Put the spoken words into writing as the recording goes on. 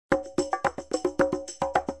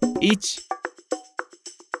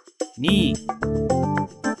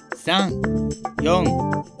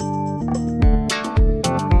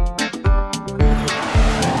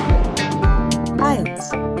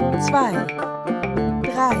zwei,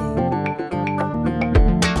 drei.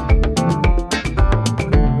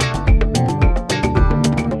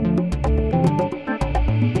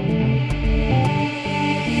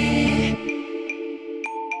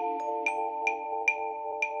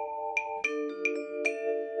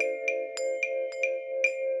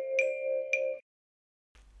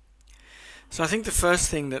 So I think the first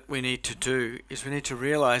thing that we need to do is we need to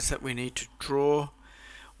realize that we need to draw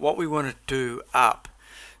what we want to do up.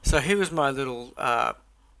 So here was my little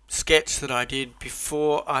sketch that I did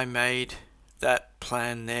before I made that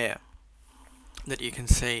plan there that you can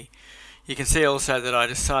see. You can see also that I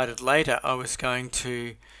decided later I was going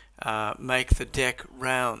to make the deck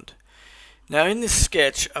round. Now in this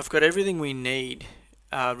sketch I've got everything we need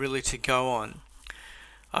really to go on.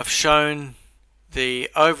 I've shown the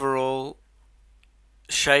overall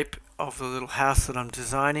shape of the little house that I'm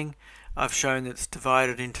designing. I've shown that it's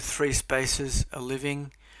divided into 3 spaces: a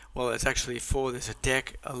living, well it's actually 4, there's a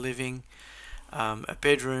deck, a living, a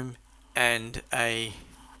bedroom and a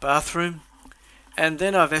bathroom, and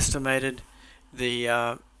then I've estimated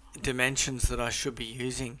the dimensions that I should be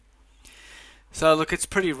using. So look, it's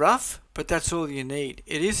pretty rough, but that's all you need.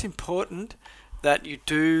 It is important that you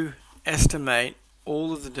do estimate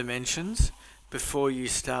all of the dimensions before you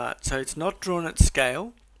start. So it's not drawn at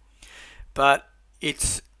scale, but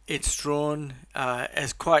it's drawn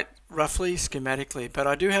as quite roughly schematically, but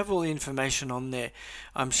I do have all the information on there.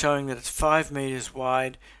 I'm showing that it's 5 meters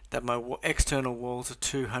wide, that my external walls are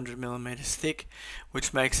 200 millimeters thick,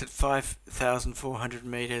 which makes it 5,400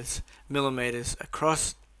 millimeters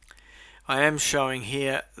across. I am showing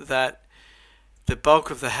here that the bulk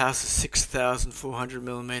of the house is 6,400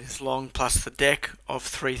 millimeters long, plus the deck of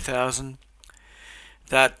 3,000.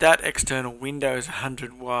 That external window is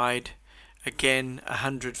 100 wide, again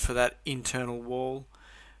 100 for that internal wall,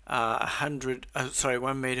 1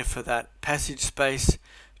 meter for that passage space,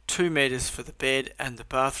 2 meters for the bed and the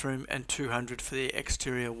bathroom, and 200 for the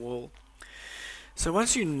exterior wall. So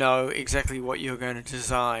once you know exactly what you're going to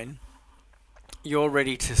design, you're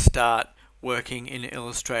ready to start working in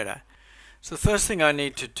Illustrator. So the first thing I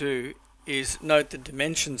need to do is note the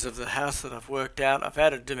dimensions of the house that I've worked out. I've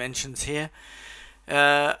added dimensions here.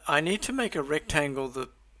 I need to make a rectangle the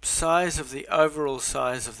size of the overall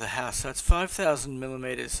size of the house. So it's 5,000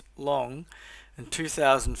 millimeters long and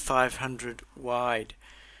 2,500 wide.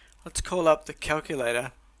 Let's call up the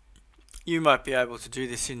calculator. You might be able to do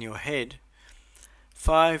this in your head.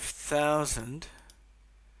 5,000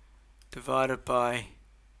 divided by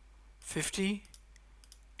 50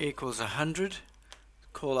 equals 100.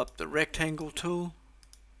 Call up the rectangle tool.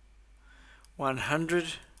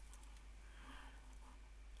 100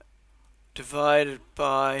 divided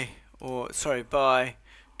by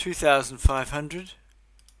 2,500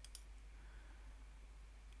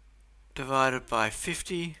 divided by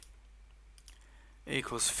 50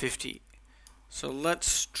 equals 50. So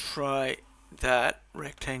let's try that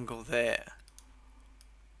rectangle there.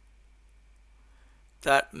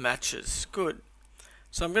 That matches. Good.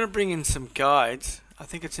 So I'm going to bring in some guides. I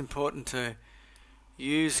think it's important to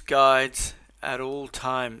use guides at all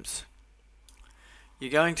times. You're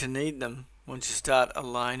going to need them once you start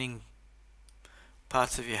aligning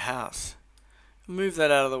parts of your house. Move that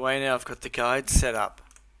out of the way now. I've got the guides set up.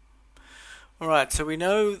 Alright, so we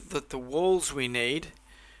know that the walls we need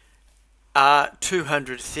are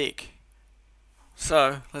 200 thick.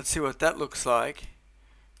 So let's see what that looks like.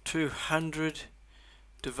 200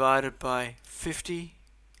 divided by 50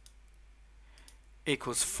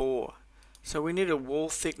 equals 4. So we need a wall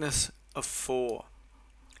thickness of 4.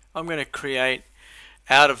 I'm going to create,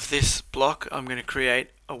 out of this block, I'm going to create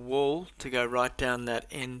a wall to go right down that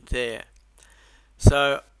end there.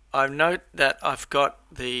 So I note that I've got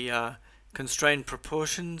the constrained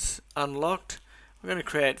proportions unlocked. I'm going to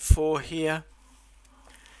create 4 here,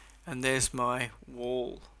 and there's my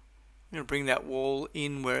wall. I'm going to bring that wall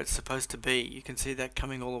in where it's supposed to be. You can see that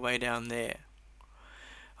coming all the way down there.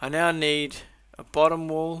 I now need a bottom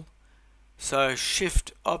wall, so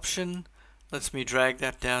Shift Option lets me drag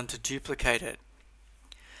that down to duplicate it.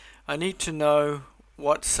 I need to know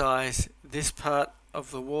what size this part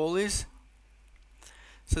of the wall is.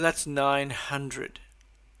 So that's 900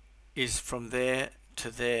 is from there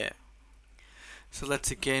to there. So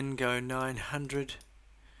let's again go 900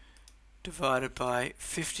 divided by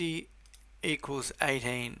 50 equals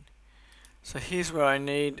 18. So here's where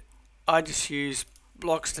I just use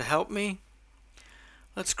blocks to help me.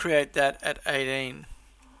 Let's create that at 18.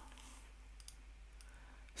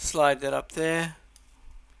 slide that up there,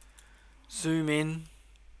 zoom in,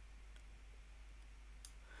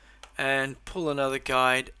 and pull another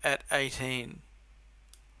guide at 18.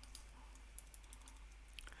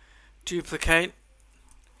 Duplicate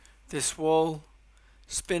this wall,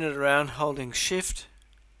 spin it around holding shift,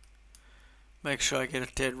 make sure I get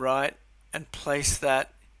it dead right, and place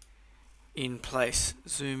that in place.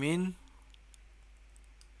 Zoom in,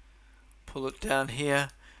 pull it down here,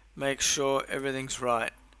 make sure everything's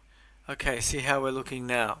right. Okay, see how we're looking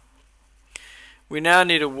now. We now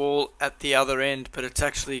need a wall at the other end, but it's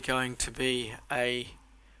actually going to be a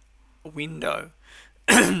window.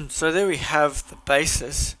 So there we have the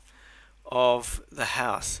basis of the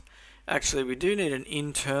house. Actually, we do need an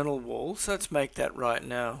internal wall, so let's make that right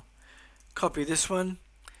now. Copy this one.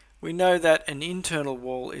 We know that an internal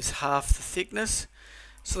wall is half the thickness,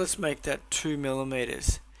 so let's make that 2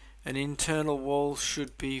 millimeters. An internal wall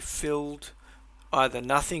should be filled either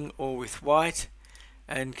nothing or with white,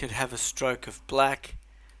 and could have a stroke of black,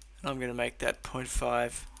 and I'm going to make that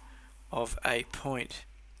 0.5 of a point.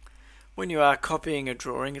 When you are copying a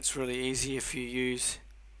drawing, it's really easy if you use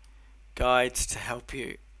guides to help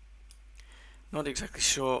you. Not exactly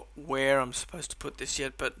sure where I'm supposed to put this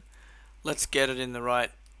yet, but let's get it in the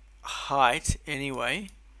right height anyway,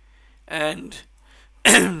 and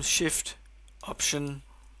shift option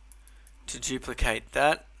to duplicate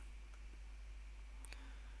that.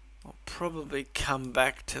 I'll probably come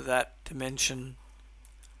back to that dimension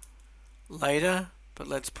later, but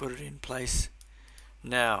let's put it in place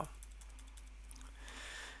now.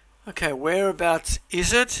 Okay, whereabouts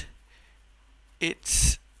is it?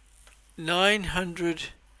 It's 900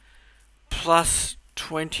 plus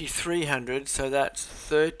 2300, so that's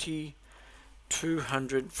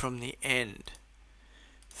 3200 from the end.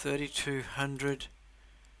 3200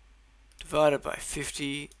 divided by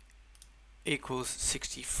 50 equals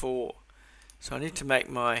 64. So I need to make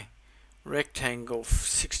my rectangle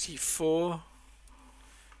 64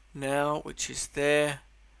 now, which is there.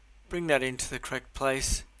 Bring that into the correct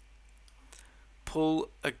place. Pull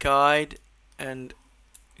a guide, and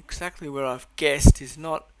exactly where I've guessed is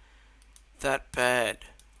not that bad.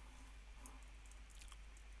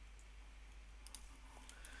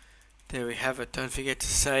 There we have it. Don't forget to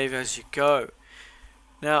save as you go.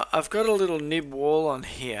 Now I've got a little nib wall on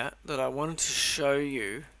here that I wanted to show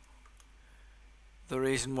you the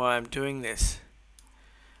reason why I'm doing this.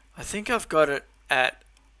 I think I've got it at,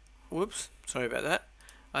 whoops, sorry about that.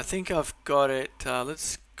 I think I've got it,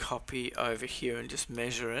 let's copy over here and just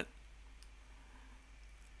measure it.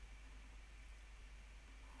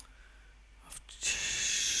 I've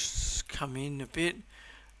just come in a bit.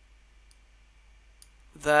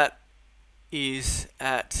 That is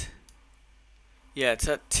at, yeah, it's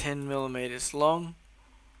at 10 millimeters long.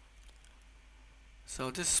 So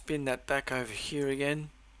I'll just spin that back over here again.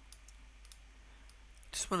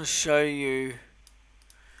 Just want to show you,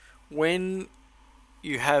 when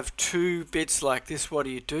you have two bits like this, what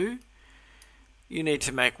do? You need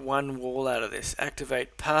to make one wall out of this.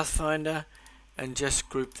 Activate Pathfinder and just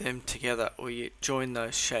group them together, or you join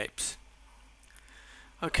those shapes.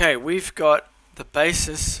 Okay, we've got the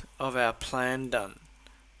basis of our plan done.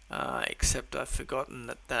 Except I've forgotten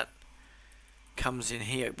that that comes in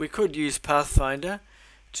here. We could use Pathfinder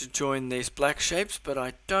to join these black shapes, but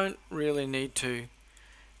I don't really need to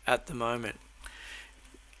at the moment.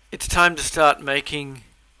 It's time to start making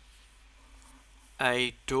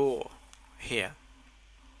a door here.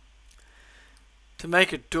 To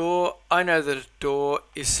make a door, I know that a door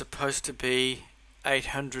is supposed to be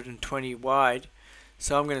 820 wide,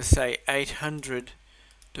 so I'm going to say 800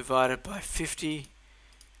 divided by 50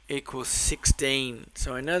 equals 16.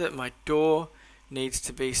 So I know that my door needs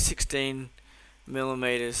to be 16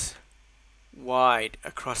 millimeters wide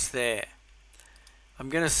across there. I'm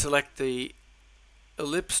going to select the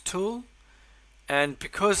ellipse tool, and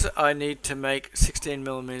because I need to make 16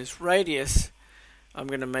 millimeters radius, I'm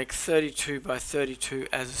going to make 32 by 32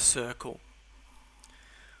 as a circle.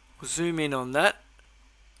 We'll zoom in on that,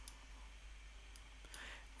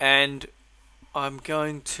 and I'm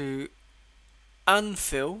going to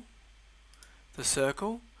unfill the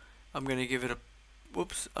circle. I'm going to give it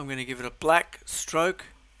a black stroke,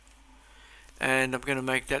 and I'm going to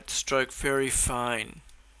make that stroke very fine.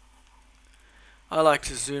 I like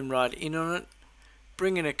to zoom right in on it,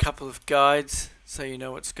 bring in a couple of guides so you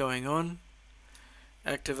know what's going on.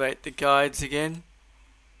 Activate the guides again,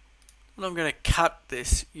 and I'm going to cut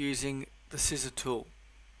this using the scissor tool.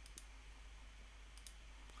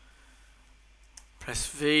 Press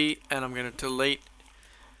V, and I'm going to delete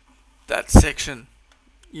that section.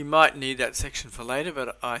 You might need that section for later,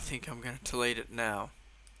 but I think I'm going to delete it now.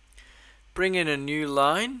 bring in a new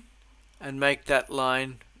line and make that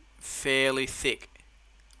line fairly thick.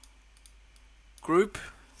 Group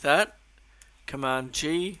that, Command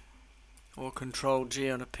G or Control G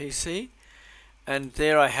on a PC, and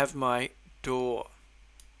there I have my door.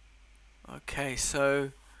 Okay,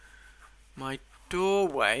 so my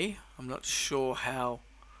doorway, I'm not sure how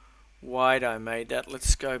wide I made that.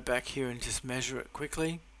 Let's go back here and just measure it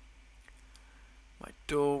quickly. My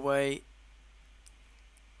doorway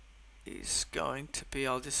is going to be,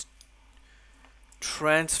 I'll just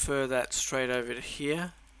transfer that straight over to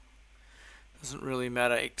here. Doesn't really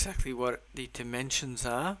matter exactly what the dimensions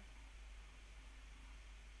are.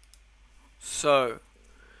 So,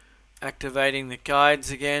 activating the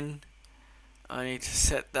guides again, I need to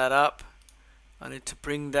set that up. I need to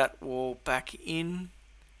bring that wall back in.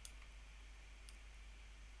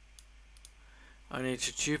 I need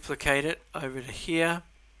to duplicate it over to here.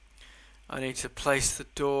 I need to place the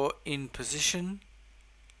door in position.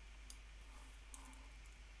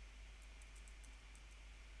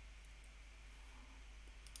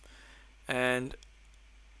 And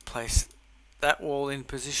place that wall in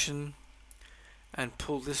position and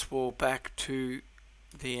pull this wall back to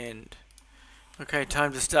the end. Okay,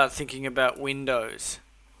 time to start thinking about windows.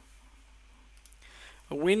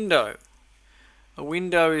 A window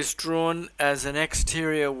is drawn as an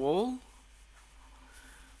exterior wall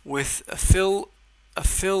with a fill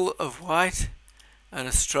of white and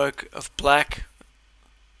a stroke of black,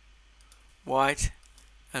 white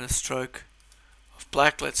and a stroke of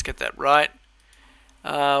black. Let's get that right.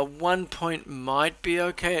 1 point might be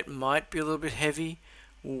okay, it might be a little bit heavy.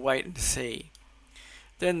 We'll wait and see.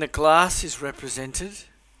 Then the glass is represented.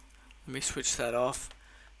 Let me switch that off.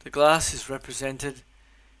 The glass is represented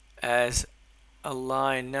as a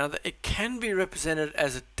line. Now it can be represented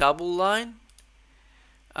as a double line.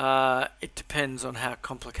 It depends on how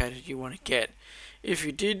complicated you want to get. If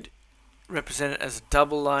you did represent it as a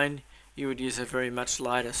double line, you would use a very much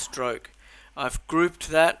lighter stroke. I've grouped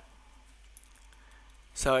that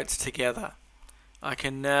so it's together. I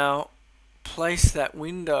can now place that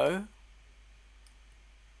window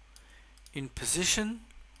in position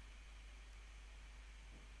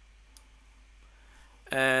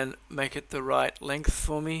and make it the right length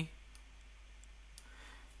for me.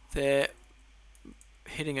 There,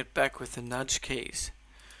 hitting it back with the nudge keys.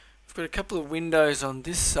 I've got a couple of windows on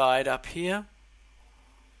this side up here.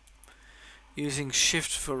 Using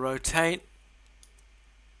Shift for rotate.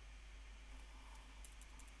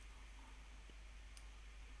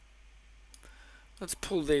 Let's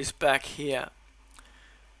pull these back here.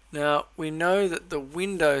 Now we know that the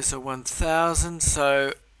windows are 1000,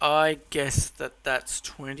 so I guess that that's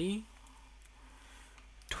 20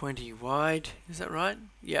 wide. Is that right?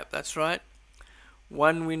 Yep, that's right.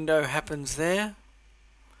 One window happens there,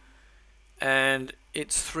 and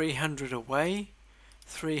it's 300 away.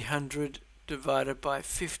 300 divided by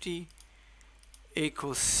 50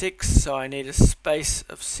 equals 6, so I need a space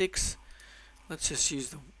of 6. Let's just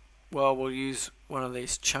use we'll use one of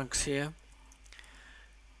these chunks here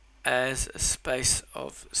as a space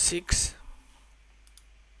of 6.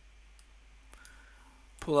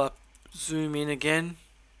 Pull up, zoom in again.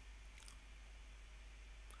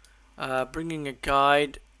 Bringing a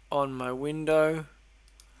guide on my window.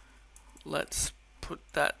 Let's put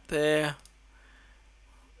that there.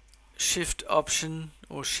 Shift Option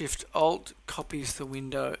or Shift Alt copies the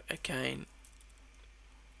window again.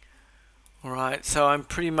 Alright, so I'm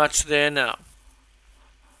pretty much there now.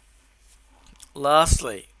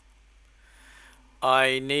 Lastly,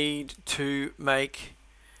 I need to make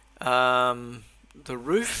the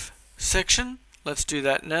roof section. Let's do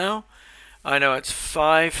that now. I know it's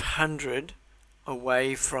 500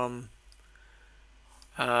 away from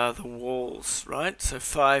the walls, right? So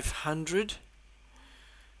 500.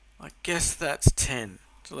 I guess that's 10.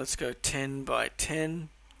 So let's go 10 by 10.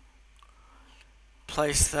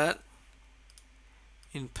 Place that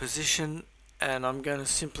in position, and I'm going to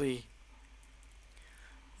simply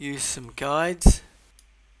use some guides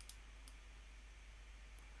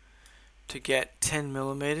to get 10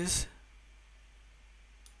 millimeters.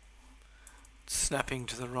 Snapping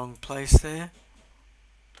to the wrong place there.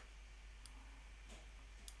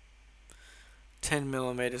 10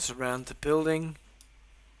 millimeters around the building.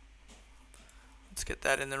 Let's get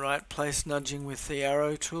that in the right place, nudging with the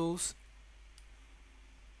arrow tools.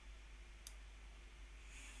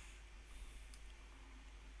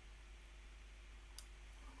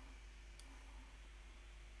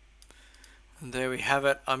 And there we have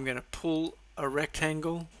it. I'm going to pull a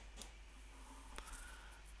rectangle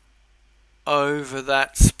over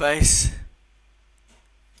that space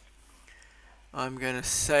I'm going to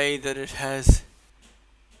say that it has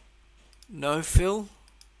no fill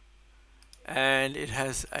and it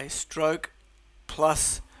has a stroke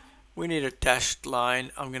plus we need a dashed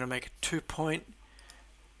line. I'm going to make a 2-point.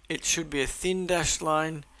 It should be a thin dashed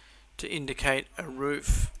line to indicate a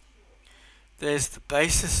roof. There's the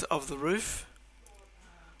basis of the roof.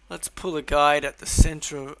 Let's pull a guide at the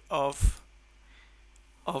center of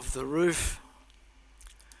the roof.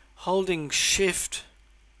 Holding shift,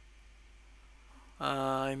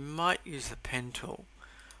 I might use the pen tool.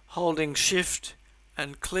 Holding shift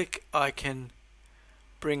and click, I can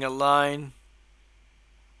bring a line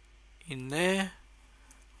in there.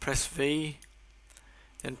 Press V,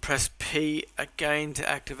 then press P again to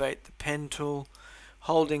activate the pen tool.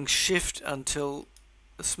 Holding shift until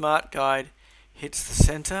the smart guide hits the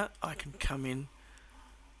center, I can come in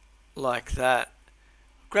like that.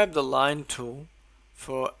 Grab the line tool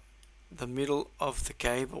for the middle of the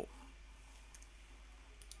gable.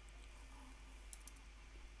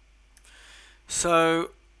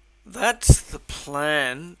 So that's the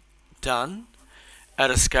plan done at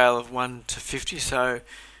a scale of 1 to 50. So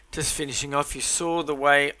just finishing off, you saw the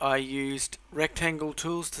way I used rectangle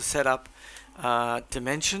tools to set up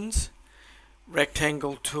dimensions,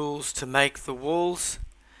 rectangle tools to make the walls.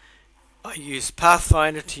 I used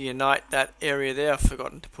Pathfinder to unite that area there. I've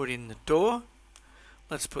forgotten to put in the door.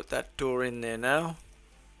 Let's put that door in there now.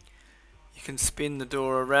 You can spin the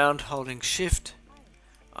door around holding shift.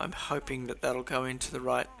 I'm hoping that that'll go into the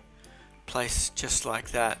right place just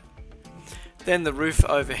like that. Then the roof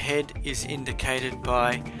overhead is indicated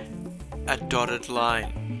by a dotted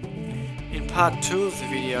line. In part 2 of the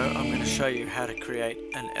video, I'm going to show you how to create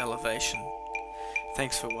an elevation.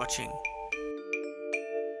 Thanks for watching.